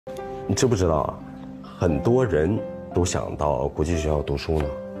你知不知道啊？很多人都想到国际学校读书呢。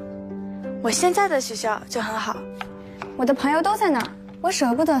我现在的学校就很好，我的朋友都在那儿，我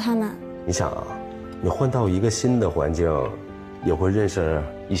舍不得他们。你想啊，你换到一个新的环境，也会认识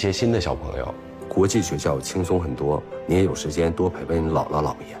一些新的小朋友。国际学校轻松很多，你也有时间多陪陪你姥姥姥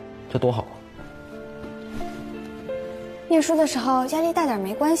爷，这多好啊！念书的时候压力大点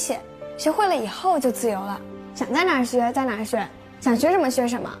没关系，学会了以后就自由了，想在哪儿学在哪儿学，想学什么学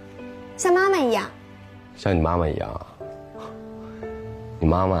什么，像妈妈一样。像你妈妈一样，你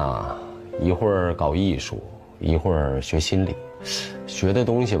妈妈一会儿搞艺术，一会儿学心理，学的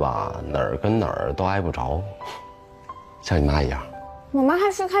东西吧哪儿跟哪儿都挨不着，像你妈一样。我妈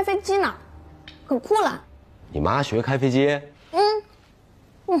还学开飞机呢，可酷了。你妈学开飞机？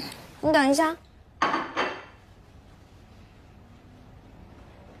你等一下。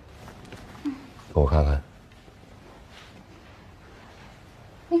给我看看。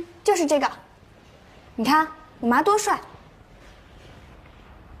就是这个，你看我妈多帅。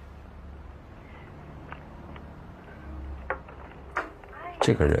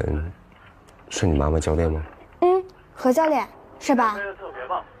这个人是你妈妈教练吗？何教练是吧？这个特别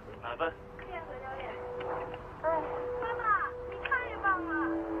棒，满分。谢谢何教练。妈妈，你太棒了。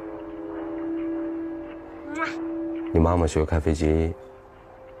你妈妈学开飞机，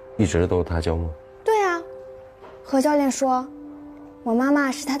一直都是她教吗？对啊，何教练说，我妈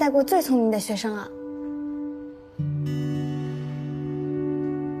妈是他带过最聪明的学生啊。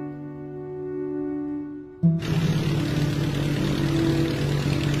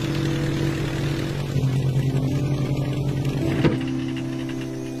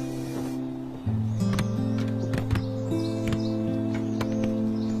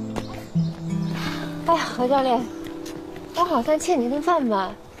哎呀，何教练，我好像欠你顿饭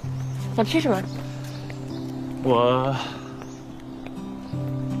吧？想吃什么？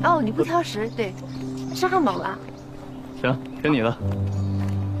哦，你不挑食，对，吃汉堡吧。行，听你的。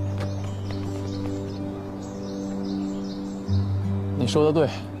你说的对，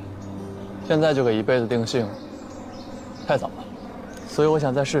现在就给一辈子定性，太早了。所以我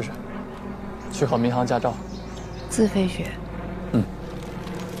想再试试，去考民航驾照。自费学。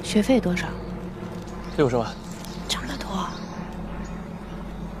学费多少？60万。这么多？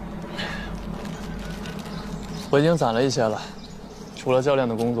我已经攒了一些了，除了教练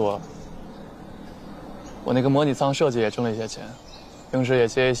的工作，我那个模拟舱设计也挣了一些钱，平时也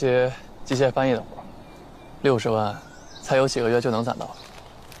接一些机械翻译的活，60万，才有几个月就能攒到。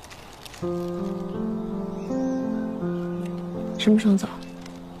什么时候走？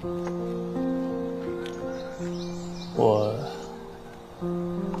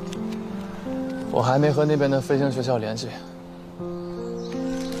我还没和那边的飞行学校联系。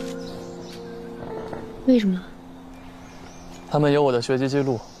为什么？他们有我的学籍记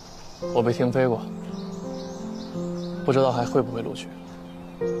录，我被停飞过，不知道还会不会录取。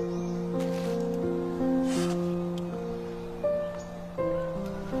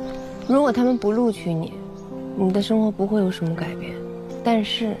如果他们不录取你，你的生活不会有什么改变。但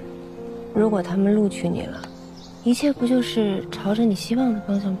是，如果他们录取你了，一切不就是朝着你希望的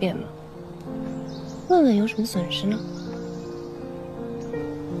方向变吗？问问有什么损失呢？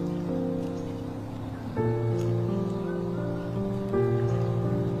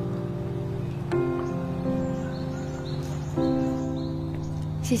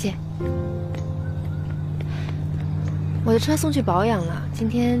谢谢。我的车送去保养了，今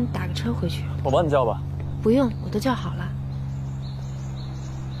天打个车回去。我帮你叫吧。不用，我都叫好了。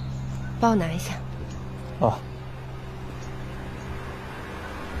帮我拿一下。哦。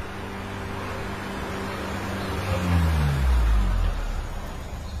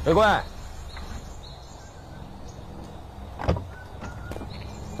玫瑰。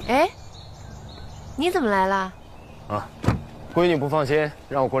哎，你怎么来了？啊，闺女不放心，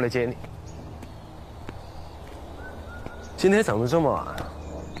让我过来接你。今天整得这么晚啊？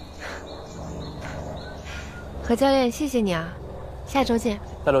何教练，谢谢你啊，下周见。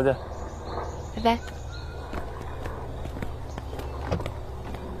下周见。拜拜。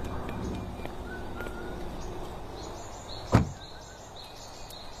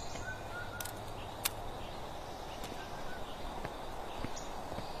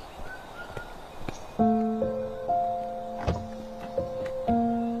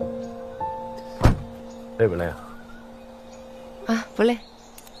累不累啊？啊，不累。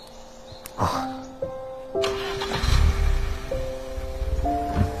啊。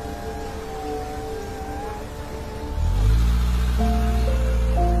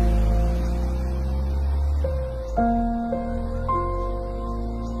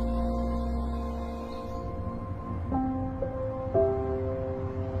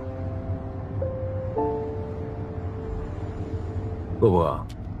饿不饿？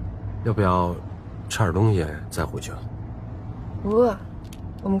要不要吃点东西再回去？不饿，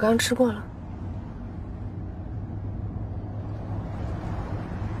我们刚吃过了。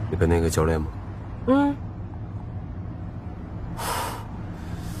你跟那个教练吗？嗯。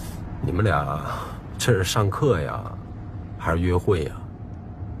你们俩这是上课呀，还是约会呀？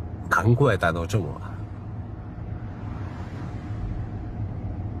难怪待到这么晚。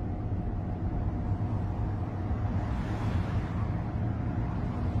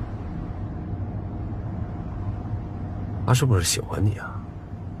他是不是喜欢你啊？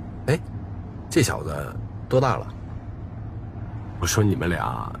哎，这小子多大了？我说你们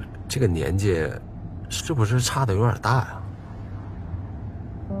俩这个年纪，是不是差的有点大呀？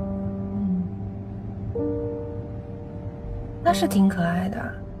他是挺可爱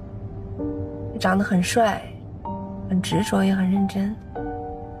的，长得很帅，很执着也很认真，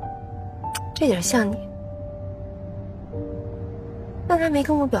这点像你。但他没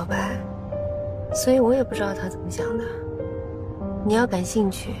跟我表白，所以我也不知道他怎么想的。你要感兴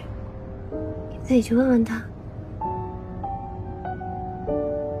趣，你自己去问问他。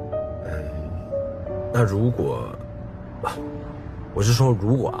那如果，我是说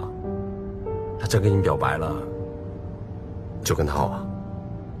如果啊，他真跟你表白了，就跟他好啊？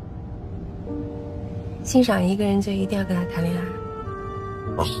欣赏一个人就一定要跟他谈恋爱？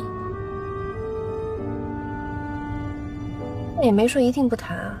哦，那也没说一定不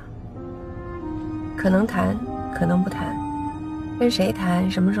谈啊，可能谈，可能不谈，跟谁谈，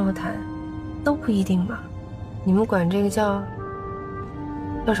什么时候谈，都不一定嘛。你们管这个叫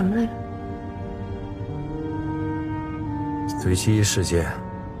什么来着？随机事件。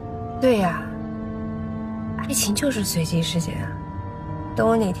对呀，爱情就是随机事件啊。等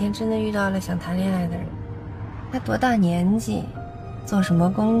我哪天真的遇到了想谈恋爱的人，他多大年纪，做什么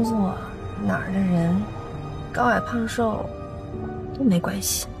工作，哪儿的人，高矮胖瘦都没关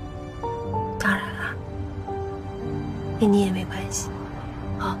系。当然了，跟你也没关系。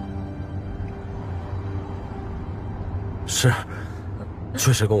好，是，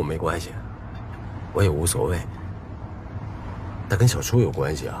确实跟我没关系，我也无所谓。但跟小初有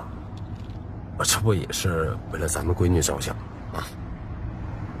关系啊，我这不也是为了咱们闺女着想啊？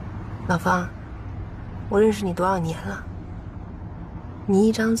老方，我认识你多少年了，你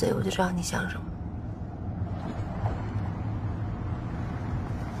一张嘴我就知道你想什么。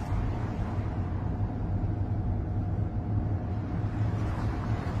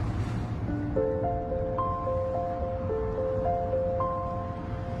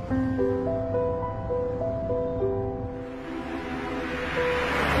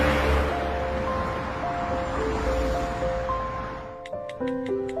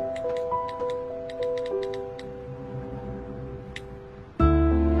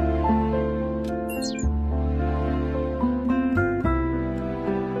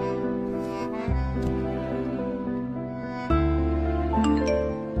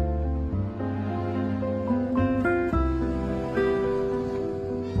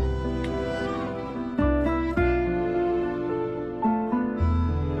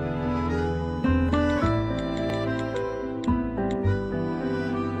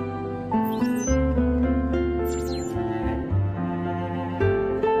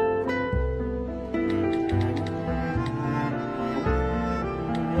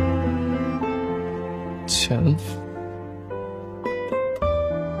前夫。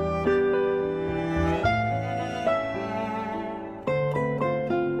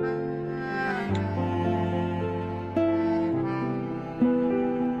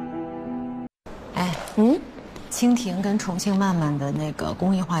哎，蜻蜓跟重庆漫漫的那个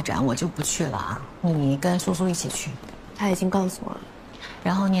公益画展我就不去了啊，你跟苏苏一起去。他已经告诉我了。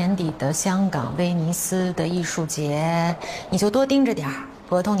然后年底的香港威尼斯的艺术节，你就多盯着点儿，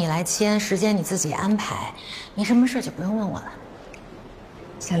合同你来签，时间你自己安排，没什么事就不用问我了。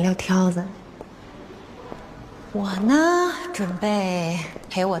想撂挑子？我呢，准备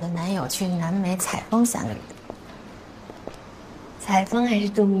陪我的男友去南美采风3个月。采风还是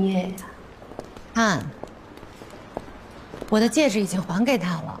度蜜月呀？看，我的戒指已经还给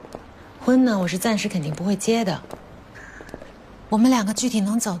他了，婚呢，我是暂时肯定不会结的。我们两个具体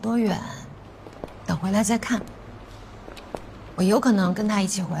能走多远，等回来再看。我有可能跟他一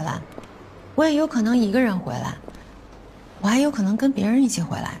起回来，我也有可能一个人回来，我还有可能跟别人一起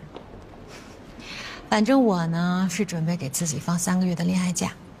回来。反正我呢是准备给自己放3个月的恋爱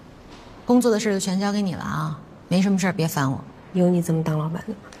假，工作的事就全交给你了啊，没什么事别烦我。有你这么当老板的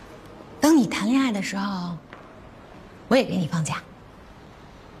吗？等你谈恋爱的时候，我也给你放假。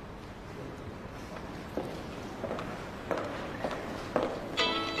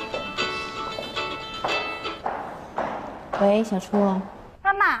喂，小初。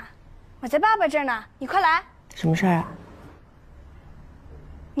妈妈，我在爸爸这儿呢，你快来。什么事儿啊？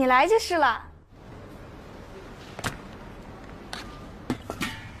你来就是了。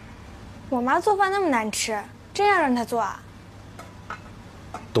我妈做饭那么难吃，真要让她做啊？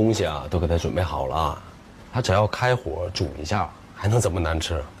东西啊都给她准备好了，她只要开火煮一下，还能怎么难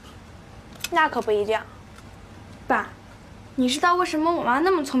吃？那可不一定。爸，你知道为什么我妈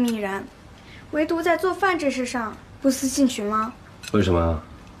那么聪明人，唯独在做饭这事上不思进取吗？为什么？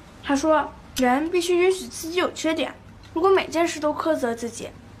她说，人必须允许自己有缺点，如果每件事都苛责自己，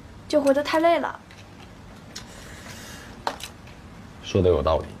就活得太累了。说的有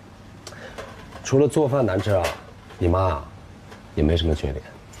道理。除了做饭难吃啊，你妈也没什么缺点。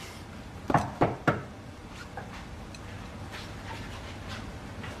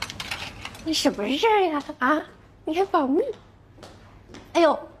你什么事儿呀？啊，你还保密？哎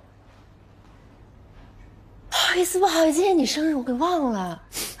呦，不好意思，不好意思，今天你生日我给忘了。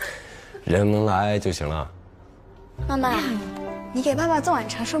人能来就行了。妈妈，你给爸爸做碗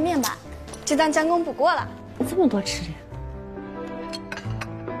长寿面吧，就当将功补过了。这么多吃的。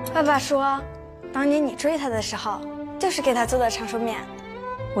爸爸说，当年你追他的时候，就是给他做的长寿面。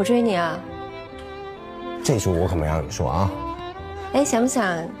我追你啊？这句我可没让你说啊。哎，想不想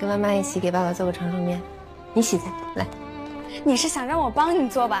跟妈妈一起给爸爸做个长寿面？你洗菜来。你是想让我帮你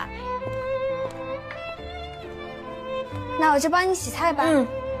做吧？那我就帮你洗菜吧。嗯。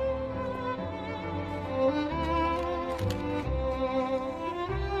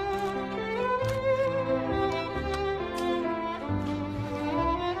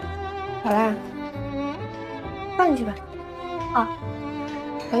好啦，放进去吧。啊，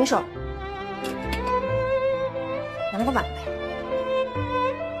等一手，拿个碗来。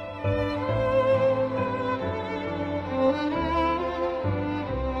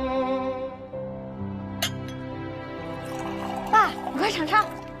爸，你快尝尝。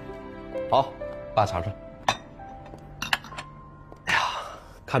好，爸尝尝。哎呀，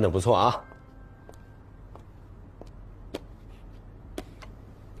看着不错啊。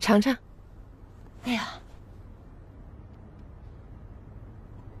尝尝。哎呀，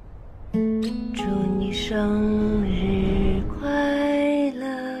祝你生日快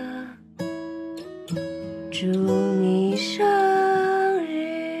乐，祝你生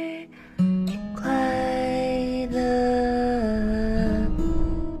日快乐。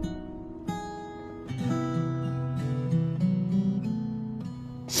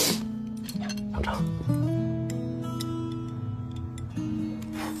尝尝。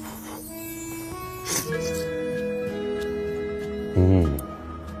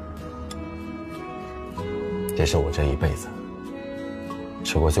这是我这一辈子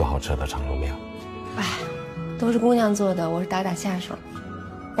吃过最好吃的长寿面。哎，都是姑娘做的，我是打打下手。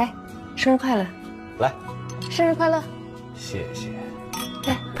来，生日快乐！来，生日快乐！谢谢。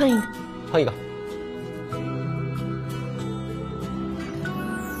来，碰一个，碰一个。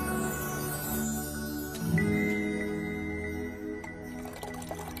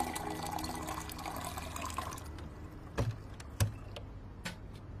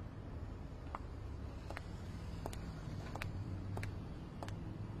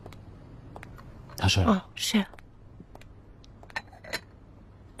他睡了。哦，睡了。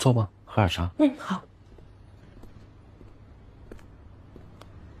坐吧，喝点茶。嗯，好。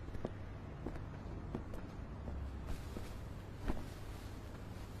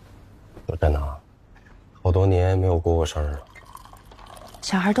说真的啊，好多年没有过过生日了。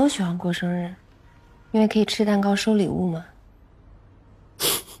小孩都喜欢过生日，因为可以吃蛋糕、收礼物嘛。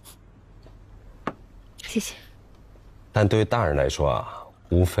谢谢。但对于大人来说啊，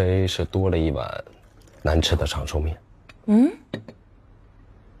无非是多了一碗难吃的长寿面。嗯，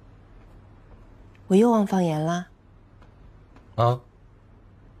我又忘放盐了。啊，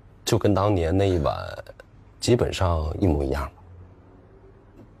就跟当年那一碗基本上一模一样。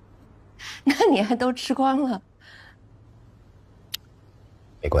那你还都吃光了？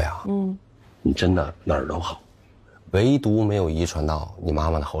玫瑰啊，你真的哪儿都好，唯独没有遗传到你妈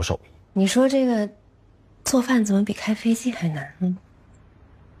妈的好手艺。你说这个做饭怎么比开飞机还难呢？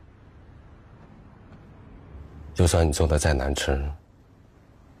就算你做的再难吃，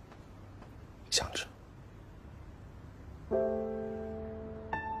想吃。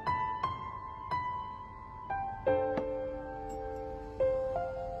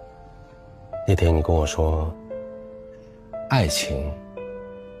那天你跟我说，爱情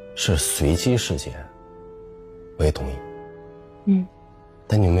是随机事件，我也同意。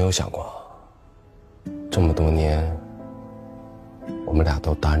但你有没有想过，这么多年，我们俩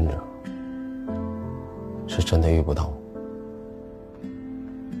都单着，是真的遇不到？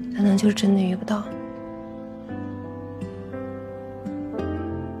可能就是真的遇不到。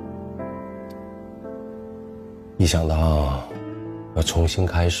想到要重新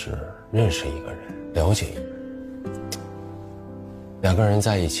开始认识一个人，了解一个人，两个人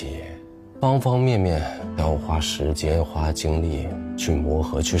在一起，方方面面都要花时间、花精力去磨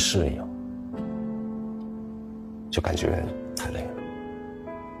合、去适应，就感觉太累了。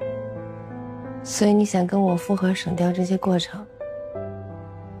所以你想跟我复合，省掉这些过程？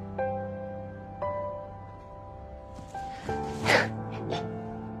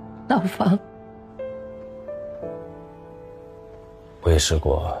老方，我也试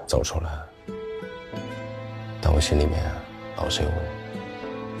过走出来，但我心里面老是有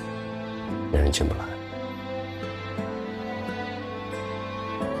别人进不来。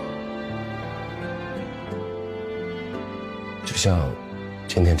就像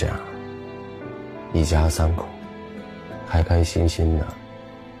今天这样，一家三口开开心心的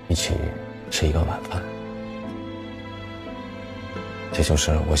一起吃一个晚饭，这就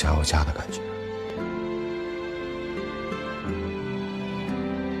是我想要家的感觉。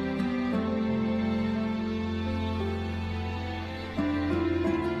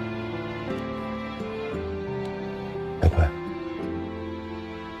玫瑰，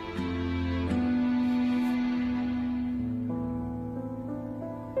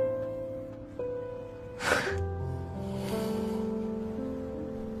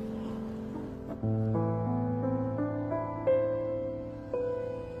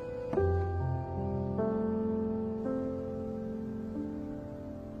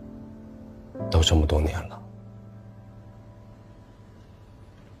都这么多年了，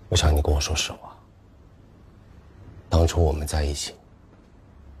我想你跟我说实话，当初我们在一起，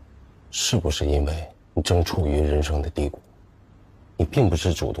是不是因为你正处于人生的低谷，你并不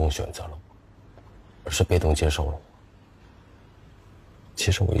是主动选择了我，而是被动接受了我？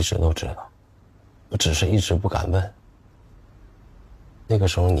其实我一直都知道，我只是一直不敢问。那个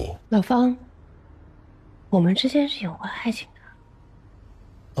时候你，老方，我们之间是有过爱情的。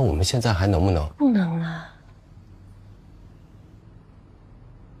那我们现在还能不能？不能了。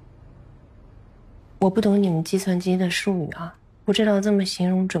我不懂你们计算机的术语啊，不知道这么形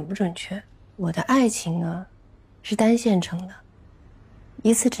容准不准确。我的爱情啊，是单线程的，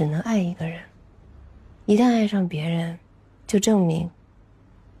一次只能爱一个人。一旦爱上别人，就证明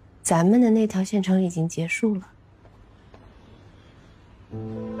咱们的那条线程已经结束了。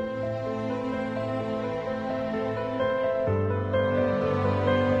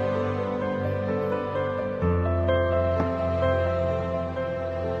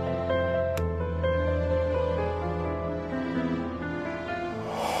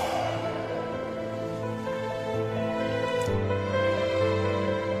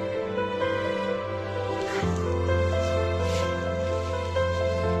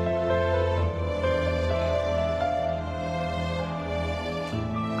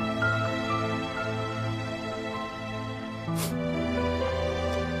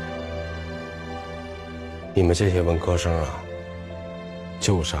你们这些文科生啊，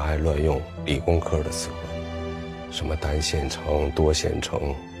就是爱乱用理工科的词汇，什么单线程、多线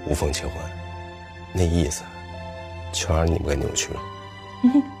程、无缝切换，那意思全让你们给扭曲了。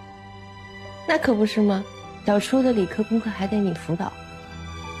那可不是吗？找出的理科功课还得你辅导。